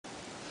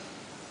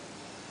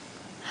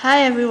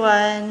Hi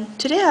everyone,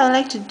 today I would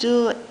like to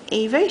do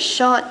a very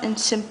short and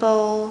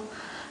simple,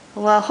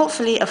 well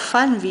hopefully a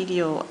fun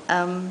video.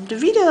 The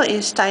video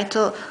is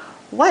titled,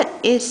 what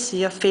is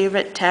your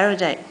favorite tarot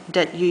deck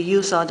that you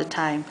use all the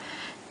time,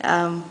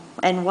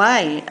 and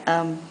why?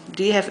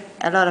 Do you have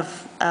a lot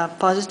of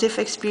positive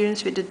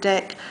experience with the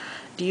deck?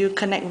 Do you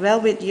connect well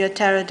with your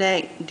tarot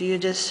deck? Do you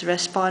just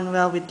respond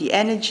well with the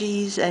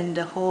energies and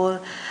the whole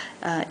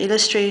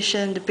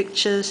illustration, the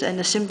pictures and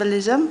the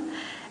symbolism?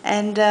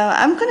 And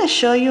I'm going to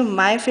show you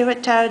my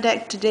favorite tarot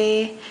deck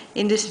today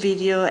in this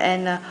video,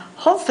 and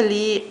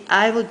hopefully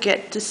I will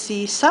get to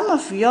see some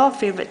of your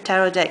favorite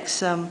tarot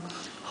decks.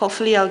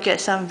 Hopefully I'll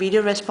get some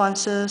video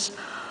responses,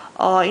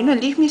 or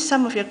leave me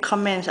some of your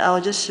comments. I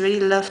would just really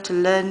love to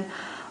learn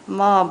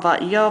more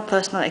about your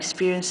personal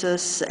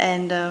experiences,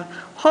 and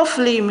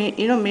hopefully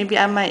maybe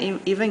I might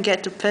even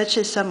get to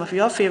purchase some of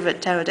your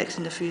favorite tarot decks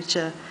in the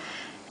future.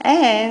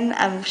 And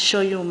I'll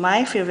show you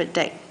my favorite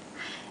deck,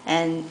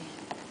 and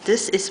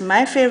this is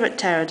my favorite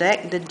tarot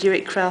deck,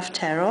 the Craft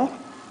Tarot.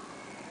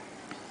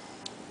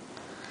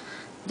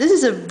 This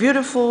is a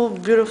beautiful,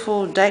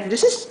 beautiful deck.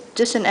 This is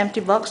just an empty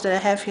box that I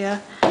have here.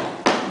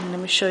 And let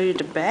me show you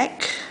the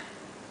back.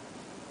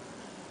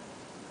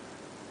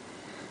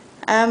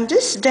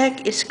 This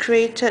deck is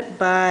created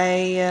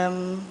by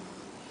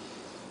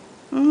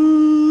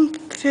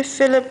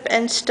Philip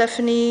and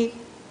Stephanie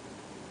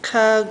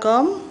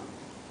Kagom,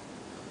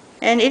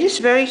 and it is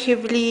very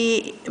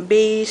heavily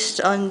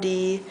based on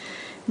the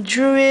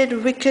Druid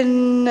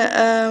Wiccan,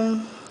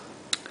 I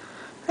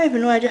have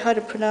no idea how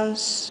to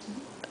pronounce.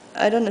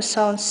 I don't know, it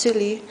sounds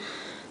silly,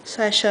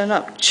 so I shall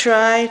not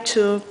try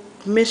to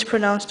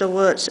mispronounce the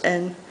words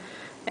and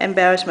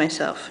embarrass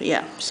myself.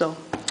 Yeah, so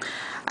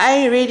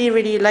I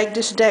really like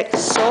this deck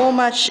so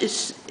much.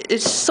 It's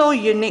so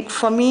unique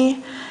for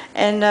me,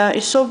 and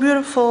it's so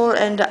beautiful,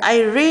 and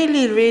I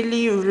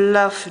really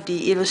love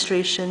the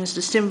illustrations,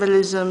 the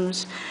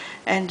symbolisms,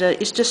 and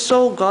it's just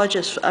so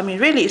gorgeous. I mean,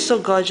 really, it's so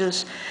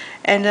gorgeous.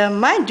 And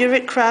my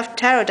Craft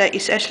Tarot deck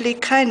is actually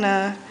kind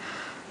of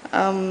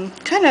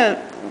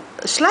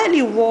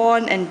slightly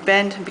worn and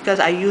bent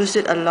because I used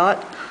it a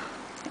lot.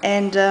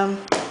 And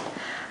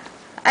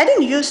I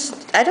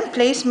didn't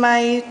place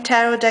my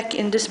tarot deck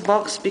in this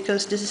box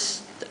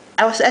because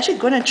I was actually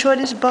going to throw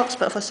this box,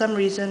 but for some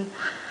reason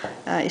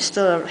it's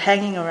still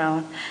hanging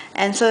around.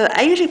 And so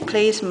I usually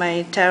place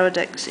my tarot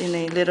decks in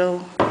a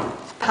little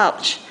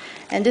pouch.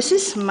 And this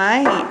is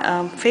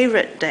my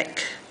favorite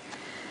deck.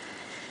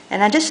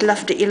 And I just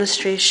love the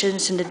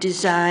illustrations and the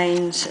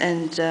designs,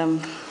 and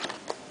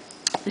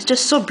it's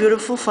just so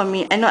beautiful for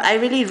me. I know I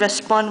really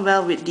respond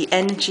well with the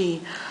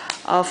energy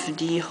of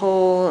the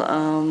whole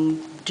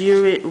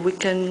Druid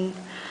Wiccan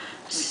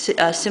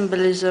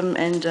symbolism,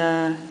 and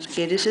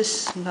okay, this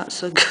is not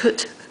so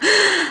good.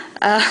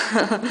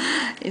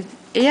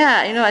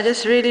 Yeah, I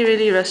just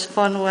really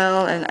respond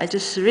well, and I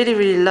just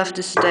really love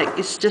this deck.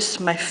 It's just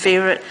my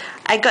favorite.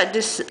 I got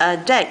this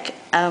deck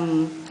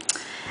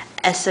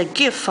as a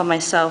gift for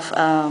myself.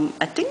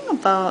 I think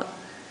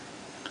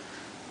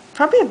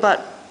probably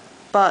about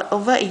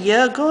over a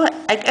year ago.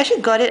 I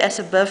actually got it as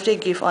a birthday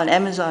gift on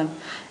Amazon.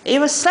 It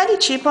was slightly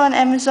cheaper on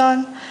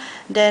Amazon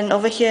than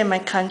over here in my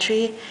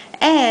country.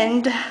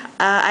 And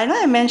I know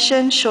I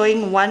mentioned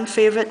showing one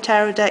favorite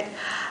tarot deck.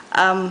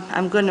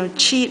 I'm going to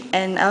cheat,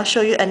 and I'll show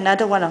you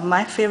another one of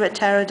my favorite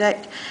tarot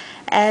deck.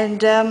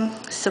 And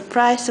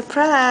surprise,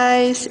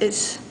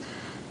 it's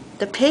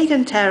the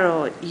Pagan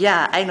Tarot.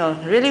 Yeah, I know,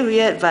 really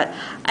weird, but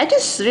I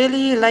just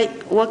really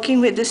like working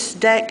with this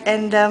deck.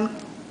 And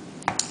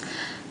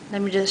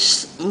let me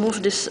just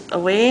move this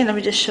away. Let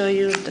me just show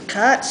you the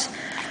cards.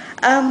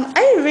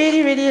 I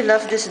really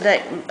love this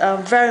deck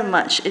very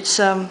much. It's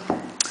a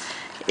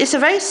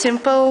very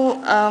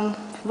simple,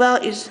 well,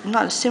 it's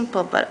not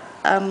simple, but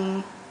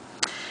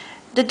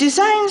the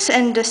designs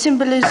and the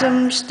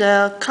symbolisms,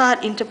 the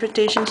card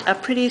interpretations are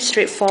pretty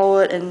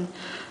straightforward, and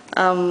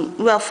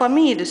well, for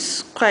me it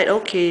is quite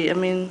okay. I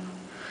mean,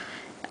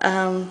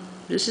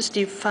 this is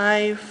the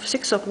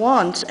Six of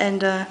Wands,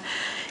 and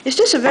it's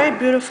just a very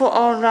beautiful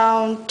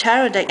all-round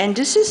tarot deck. And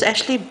this is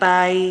actually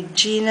by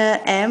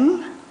Gina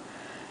M.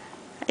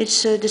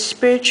 It's the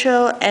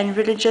spiritual and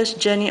religious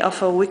journey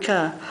of a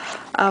Wicca.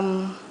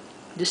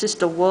 This is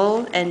the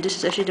World, and this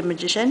is actually the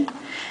Magician.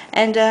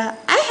 And I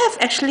have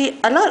actually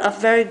a lot of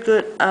very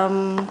good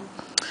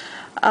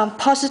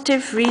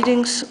positive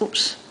readings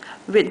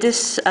with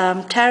this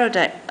tarot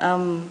deck.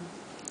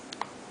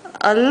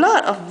 A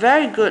lot of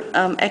very good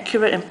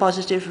accurate and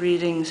positive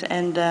readings.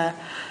 And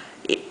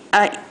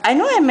I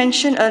know I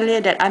mentioned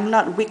earlier that I'm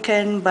not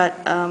Wiccan, but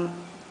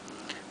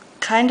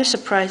kind of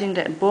surprising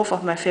that both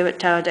of my favorite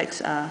tarot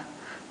decks are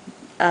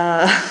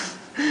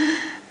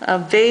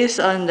based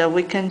on the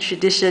Wiccan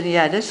tradition.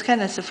 Yeah, that's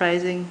kind of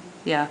surprising.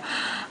 Yeah,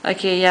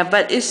 okay, yeah,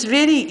 but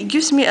it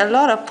gives me a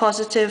lot of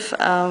positive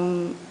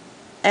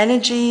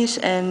energies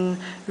and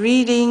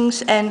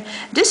readings. And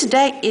this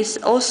deck is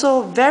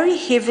also very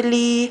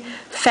heavily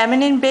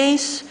feminine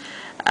based.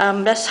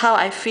 That's how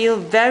I feel,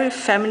 very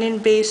feminine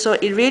based. So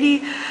it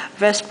really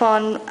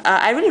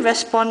I really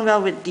respond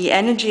well with the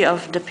energy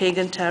of the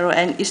Pagan Tarot,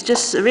 and it's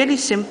just really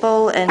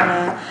simple and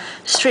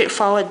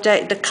straightforward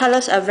deck. The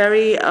colors are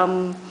very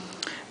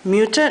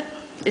muted.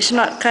 It's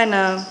not kind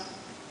of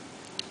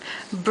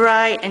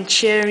bright and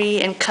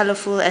cheery and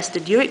colorful as the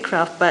Druid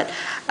craft, but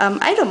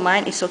I don't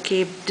mind. It's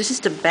okay. This is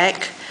the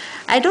back.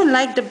 I don't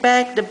like the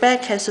back. The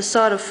back has a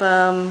sort of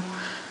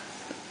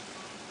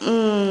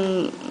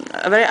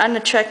a very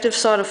unattractive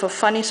sort of a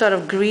funny sort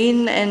of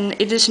green, and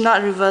it is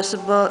not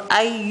reversible.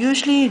 I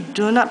usually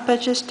do not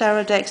purchase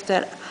tarot decks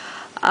that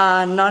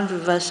are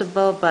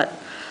non-reversible, but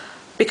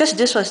because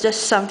this was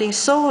just something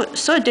so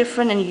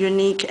different and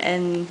unique,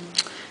 and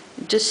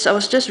I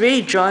was just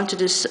really drawn to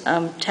this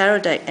tarot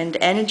deck and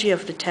the energy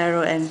of the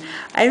tarot, and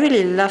I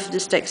really love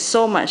this deck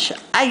so much.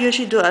 I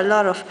usually do a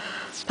lot of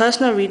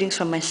personal readings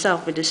for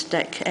myself with this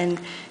deck, and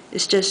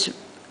it's just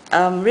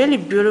really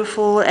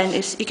beautiful. And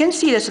you can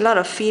see there's a lot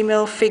of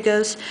female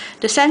figures.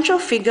 The central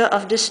figure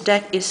of this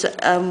deck is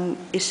a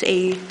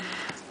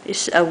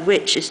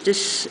witch. Is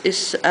this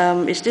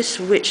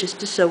witch? Is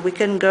this a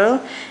Wiccan girl?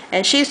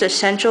 And she's the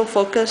central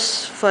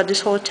focus for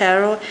this whole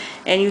tarot.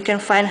 And you can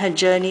find her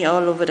journey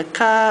all over the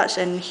cards.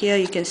 And here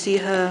you can see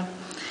her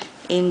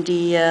in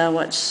the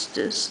what's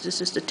this? This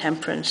is the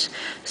Temperance.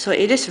 So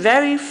it is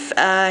very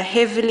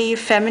heavily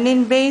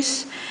feminine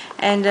based,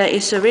 and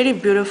it's a really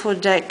beautiful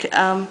deck.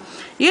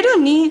 You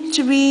don't need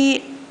to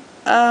be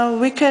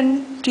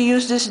Wiccan to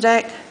use this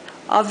deck.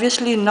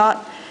 Obviously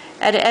not.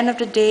 At the end of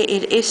the day,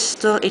 it is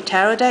still a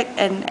tarot deck,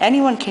 and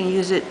anyone can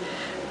use it.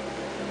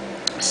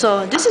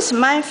 So this is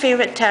my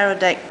favorite tarot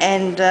deck,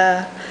 and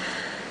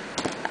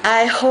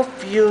I hope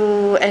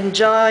you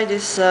enjoy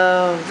this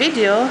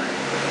video.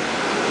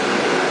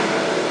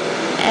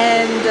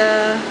 And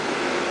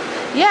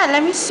yeah,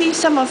 let me see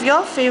some of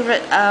your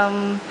favorite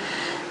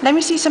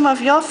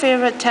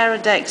tarot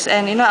decks,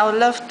 and I would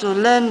love to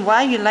learn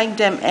why you like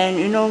them,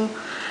 and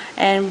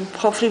and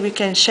hopefully we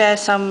can share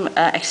some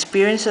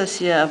experiences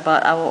here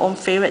about our own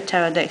favorite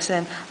tarot decks.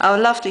 And I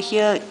would love to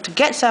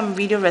get some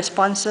video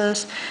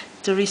responses,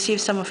 to receive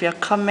some of your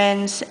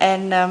comments.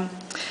 And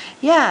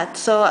yeah,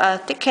 so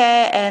take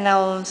care, and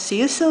I'll see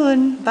you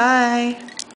soon. Bye.